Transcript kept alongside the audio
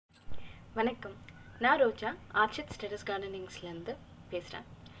வணக்கம். நான் ரோஜா orchid status கார்டனிங்ஸ்லேருந்து பேசுகிறேன்.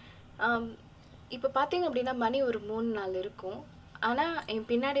 இப்போ பார்த்தீங்க அப்படின்னா மணி ஒரு 3-4 இருக்கும். ஆனால் என்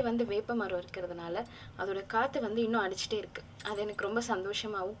பின்னாடி வந்து வேப்ப மரம் இருக்கிறதுனால அதோட காற்று வந்து இன்னும் அடிச்சிட்டே இருக்குது. அது எனக்கு ரொம்ப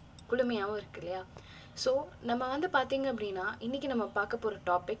சந்தோஷமாகவும் குளுமையாகவும் இருக்குது இல்லையா? ஸோ நம்ம வந்து பார்த்தீங்க அப்படின்னா இன்றைக்கி நம்ம பார்க்க போகிற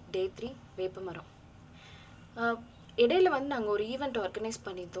டாபிக் Day 3 வேப்ப மரம். இடையில வந்து நாங்கள் ஒரு ஈவெண்ட் ஆர்கனைஸ்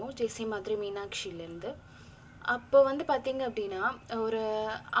பண்ணியிருந்தோம் ஜேசி மதுரை மீனாட்சியிலேருந்து. அப்போ வந்து பார்த்தீங்க அப்படின்னா ஒரு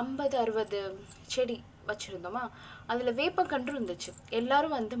 50-60 செடி வச்சுருந்தோமா. அதில் வேப்பங்கன்று இருந்துச்சு.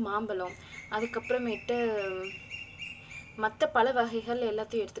 எல்லோரும் வந்து மாம்பழம், அதுக்கப்புறமேட்டு மற்ற பல வகைகள்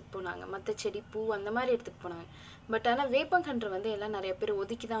எல்லாத்தையும் எடுத்துகிட்டு போனாங்க. மற்ற செடி, பூ அந்த மாதிரி எடுத்துகிட்டு போனாங்க. பட் ஆனால் வேப்பங்கன்று வந்து எல்லாம் நிறைய பேர்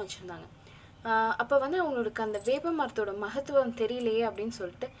ஒதுக்கி தான் வச்சுருந்தாங்க. அப்போ வந்து அவங்களுக்கு அந்த வேப்ப மரத்தோட மகத்துவம் தெரியலையே அப்படின்னு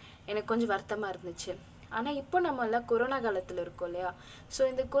சொல்லிட்டு எனக்கு கொஞ்சம் வருத்தமாக இருந்துச்சு. ஆனால் இப்போ நம்ம எல்லாம் கொரோனா காலத்தில் இருக்கோம் இல்லையா? ஸோ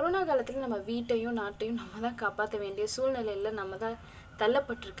இந்த கொரோனா காலத்தில் நம்ம வீட்டையும் நாட்டையும் நம்ம தான் காப்பாற்ற வேண்டிய சூழ்நிலையில் நம்ம தான்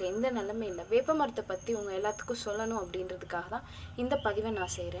தள்ளப்பட்டிருக்க இந்த நிலைமையில் வேப்ப மரத்தை பற்றி உங்கள் எல்லாத்துக்கும் சொல்லணும் அப்படின்றதுக்காக தான் இந்த பதிவை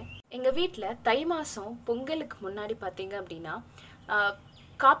நான் செய்கிறேன். எங்கள் வீட்டில் தை மாதம் பொங்கலுக்கு முன்னாடி பார்த்தீங்க அப்படின்னா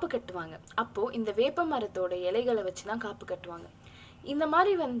காப்பு கட்டுவாங்க. அப்போது இந்த வேப்ப மரத்தோட இலைகளை வச்சு தான் காப்பு கட்டுவாங்க. இந்த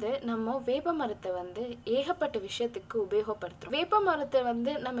மாதிரி வந்து நம்ம வேப்ப மரத்தை வந்து ஏகப்பட்ட விஷயத்துக்கு உபயோகப்படுத்துகிறோம். வேப்ப மரத்தை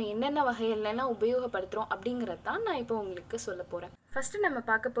வந்து நம்ம என்னென்ன வகையிலலாம் உபயோகப்படுத்துகிறோம் அப்படிங்கிறது தான் நான் இப்போ உங்களுக்கு சொல்ல போகிறேன். ஃபஸ்ட்டு நம்ம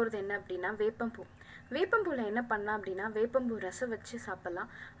பார்க்க போகிறது என்ன அப்படின்னா வேப்பம்பூ. வேப்பம்பூவில் என்ன பண்ணலாம் அப்படின்னா வேப்பம்பூ ரசம் வச்சு சாப்பிட்லாம்.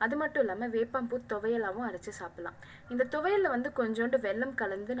 அது மட்டும் இல்லாமல் வேப்பம்பூ துவையலாகவும் அரைச்சி சாப்பிட்லாம். இந்த துவையலில் வந்து கொஞ்சோண்டு வெல்லம்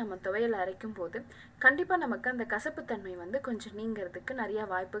கலந்து நம்ம துவையல் அரைக்கும் போது கண்டிப்பாக நமக்கு அந்த கசப்புத்தன்மை வந்து கொஞ்சம் நீங்கிறதுக்கு நிறையா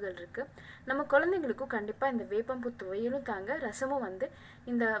வாய்ப்புகள் இருக்குது. நம்ம குழந்தைங்களுக்கும் கண்டிப்பாக இந்த வேப்பம்பூ துவையலும் தாங்க, ரசமும் வந்து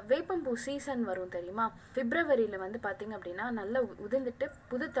இந்த வேப்பம்பூ சீசன் வரும் தெரியுமா? பிப்ரவரியில் வந்து பார்த்திங்க அப்படின்னா நல்லா உதிர்ந்துட்டு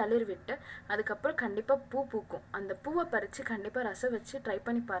புது தளிர் விட்டு அதுக்கப்புறம் கண்டிப்பாக பூ பூக்கும். அந்த பூவை பறித்து கண்டிப்பாக ரசம் வச்சு ட்ரை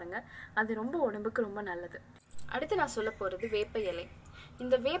பண்ணி பாருங்கள். அது ரொம்ப உடம்புக்கு ரொம்ப நல்லது. அடுத்து நான் சொல்ல போகிறது வேப்ப இலை.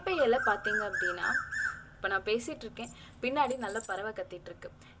 இந்த வேப்ப இலை பார்த்தீங்க அப்படின்னா இப்போ நான் பேசிகிட்டு இருக்கேன், பின்னாடி நல்ல பறவை கத்திட்டு இருக்கு.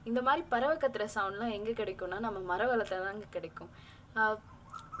 இந்த மாதிரி பறவை கத்துற சவுண்ட்லாம் எங்கே கிடைக்கும்னா நம்ம மர வளத்தில் தாங்க கிடைக்கும்.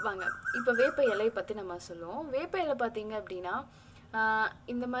 வாங்க இப்போ வேப்ப இலையை பற்றி நம்ம சொல்லுவோம். வேப்ப இலை பார்த்தீங்க அப்படின்னா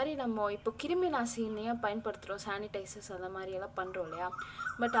இந்த மாதிரி நம்ம இப்போ கிருமி நாசினியாக பயன்படுத்துகிறோம், சானிடைசர்ஸ் அந்த மாதிரியெல்லாம் பண்ணுறோம் இல்லையா?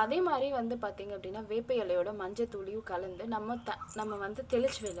 பட் அதே மாதிரி வந்து பார்த்திங்க அப்படின்னா வேப்ப இலையோட மஞ்சள் தூளியும் கலந்து நம்ம வந்து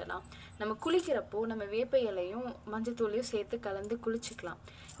தெளிச்சு விடலாம். நம்ம குளிக்கிறப்போ நம்ம வேப்ப இலையும் மஞ்சள் தூளியும் சேர்த்து கலந்து குளிச்சுக்கலாம்.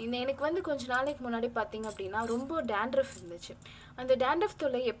 எனக்கு வந்து கொஞ்ச நாளைக்கு முன்னாடி பார்த்திங்க அப்படின்னா ரொம்ப டேண்ட்ரஃப் இருந்துச்சு. அந்த டேண்ட்ரஃப்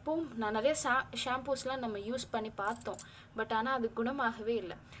தூளை எப்பவும் நான் நிறைய ஷாம்பூஸ்லாம் நம்ம யூஸ் பண்ணி பார்த்தோம். பட் ஆனால் அது குணமாகவே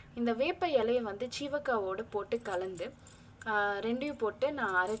இல்லை. இந்த வேப்ப இலையை வந்து சீவக்காவோடு போட்டு கலந்து ரெண்டையும் போட்டு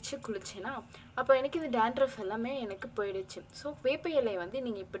நான் அரைச்சி குளிச்சேன்னா அப்போ எனக்கு இந்த டேண்ட்ரஃப் எல்லாமே எனக்கு போயிடுச்சு. ஸோ வேப்ப இலையை வந்து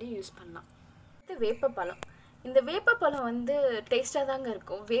நீங்கள் இப்படி யூஸ் பண்ணலாம். இது வேப்பப்பழம். இந்த வேப்பப்பழம் வந்து டேஸ்ட்டாக தாங்க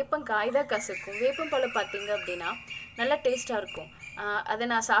இருக்கும். வேப்பங்காய் தான் கசக்கும். வேப்பப்பழம் பார்த்தீங்க அப்படின்னா நல்லா டேஸ்ட்டாக இருக்கும். அதை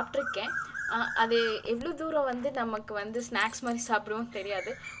நான் சாப்பிட்ருக்கேன். அது எவ்வளோ தூரம் வந்து நமக்கு வந்து ஸ்நாக்ஸ் மாதிரி சாப்பிடுவோம்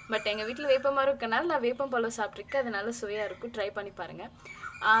தெரியாது. பட் எங்கள் வீட்டில் வேப்ப மரம் இருக்கனால நான் வேப்பம்பழம் சாப்பிட்ருக்கேன். அது நல்லா சுவையாக இருக்கும். ட்ரை பண்ணி பாருங்கள்.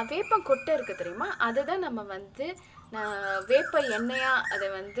 வேப்பம் கொட்டை இருக்குது தெரியுமா? அதை தான் நம்ம வந்து வேப்ப எண்ணெயாக அதை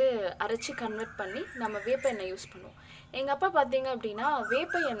வந்து அரைச்சி கன்வெர்ட் பண்ணி நம்ம வேப்ப எண்ணெய் யூஸ் பண்ணுவோம். எங்கள் அப்பா பார்த்தீங்க அப்படின்னா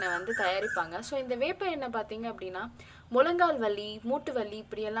வேப்ப எண்ணெய் வந்து தயாரிப்பாங்க. ஸோ இந்த வேப்ப எண்ணெய் பார்த்தீங்க அப்படின்னா முழங்கால் வலி, மூட்டு வலி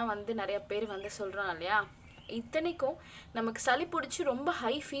இப்படியெல்லாம் வந்து நிறைய பேர் வந்து சொல்கிறோம் இல்லையா? இத்தனைக்கும் நமக்கு சளி பிடிச்சி ரொம்ப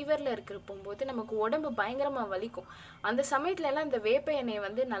ஹை ஃபீவரில் இருக்கிற போகும்போது நமக்கு உடம்பு பயங்கரமாக வலிக்கும். அந்த சமயத்துலலாம் இந்த வேப்ப எண்ணெயை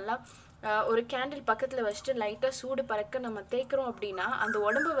வந்து நல்லா ஒரு கேண்டில் பக்கத்தில் வச்சுட்டு லைட்டாக சூடு பறக்க நம்ம தேய்க்கிறோம் அப்படின்னா அந்த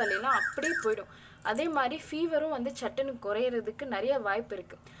உடம்பு வலியெல்லாம் அப்படியே போயிடும். அதே மாதிரி ஃபீவரும் வந்து சட்டுன்னு குறையிறதுக்கு நிறைய வாய்ப்பு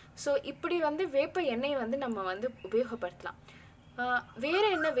இருக்குது. ஸோ இப்படி வந்து வேப்ப எண்ணெயை வந்து நம்ம வந்து உபயோகப்படுத்தலாம். வேறு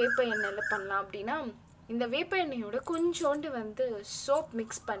என்ன வேப்ப எண்ணெயில் பண்ணலாம் அப்படின்னா இந்த வேப்ப எண்ணெயோட கொஞ்சோண்டு வந்து சோப்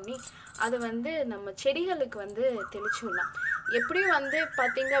மிக்ஸ் பண்ணி அதை வந்து நம்ம செடிகளுக்கு வந்து தெளிச்சுடலாம். எப்படியும் வந்து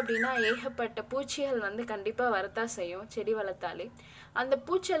பார்த்திங்க அப்படின்னா ஏகப்பட்ட பூச்சிகள் வந்து கண்டிப்பாக வரத்தான் செய்யும் செடி வளர்த்தாலே. அந்த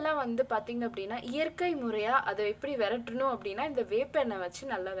பூச்செல்லாம் வந்து பார்த்திங்க அப்படின்னா இயற்கை முறையாக அதை எப்படி விரட்டணும் அப்படின்னா இந்த வேப்ப எண்ணெய் வச்சு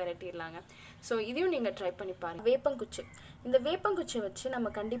நல்லா விரட்டிடலாங்க. ஸோ இதையும் நீங்கள் ட்ரை பண்ணி பாருங்கள். வேப்பங்குச்சி. இந்த வேப்பங்குச்சியை வச்சு நம்ம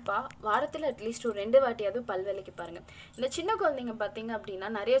கண்டிப்பாக வாரத்தில் அட்லீஸ்ட் ஒரு 2 வாட்டியாவது பல் விளக்கி பாருங்கள். இந்த சின்ன குழந்தைங்க பார்த்தீங்க அப்படின்னா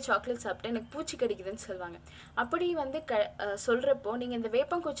நிறைய சாக்லேட் சாப்பிட்டு எனக்கு பூச்சி கடிக்குதுன்னு சொல்லுவாங்க. அப்படி வந்து சொல்கிறப்போ நீங்கள் இந்த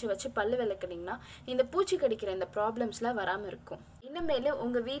வேப்பங்குச்சியை வச்சு பல் விளக்குனீங்கன்னா இந்த பூச்சி கடிக்கிற இந்த ப்ராப்ளம்ஸ்லாம் வராமல் இருக்கும். இனிமேல்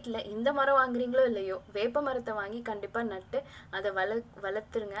உங்கள் வீட்டில் இந்த மரம் வாங்குறீங்களோ இல்லையோ வேப்ப மரத்தை வாங்கி கண்டிப்பாக நட்டு அதை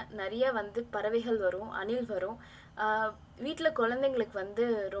வளர்த்துருங்க. நிறைய வந்து பறவைகள் வரும், அணில் வரும். வீட்டில் குழந்தைங்களுக்கு வந்து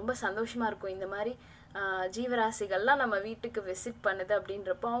ரொம்ப சந்தோஷமாக இருக்கும். இந்த மாதிரி ஜீவராசிகள்லாம் நம்ம வீட்டுக்கு விசிட் பண்ணுது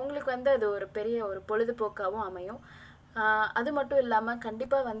அப்படின்றப்போ அவங்களுக்கு வந்து அது ஒரு பெரிய ஒரு பொழுதுபோக்காகவும் அமையும். அது மட்டும் இல்லாமல்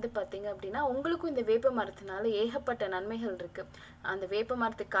கண்டிப்பாக வந்து பார்த்தீங்க அப்படின்னா உங்களுக்கும் இந்த வேப்ப மரத்தினால ஏகப்பட்ட நன்மைகள் இருக்குது. அந்த வேப்ப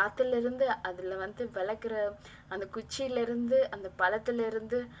மரத்து காற்றுலேருந்து அதில் வந்து விளக்குற அந்த குச்சியிலேருந்து அந்த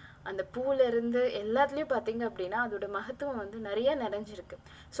பழத்துலேருந்து அந்த பூவிலேருந்து எல்லாத்துலேயும் பார்த்தீங்க அப்படின்னா அதோட மகத்துவம் வந்து நிறைய நிறைஞ்சிருக்கு.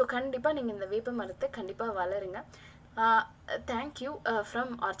 ஸோ கண்டிப்பாக நீங்கள் இந்த வேப்ப மரத்தை கண்டிப்பாக வளருங்க. Thank you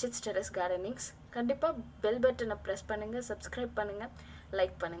from orchids terrace gardenings. கண்டிப்பாக பெல் பட்டனை ப்ரெஸ் பண்ணுங்கள், சப்ஸ்கிரைப் பண்ணுங்கள்,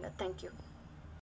 லைக் பண்ணுங்கள். தேங்க்யூ.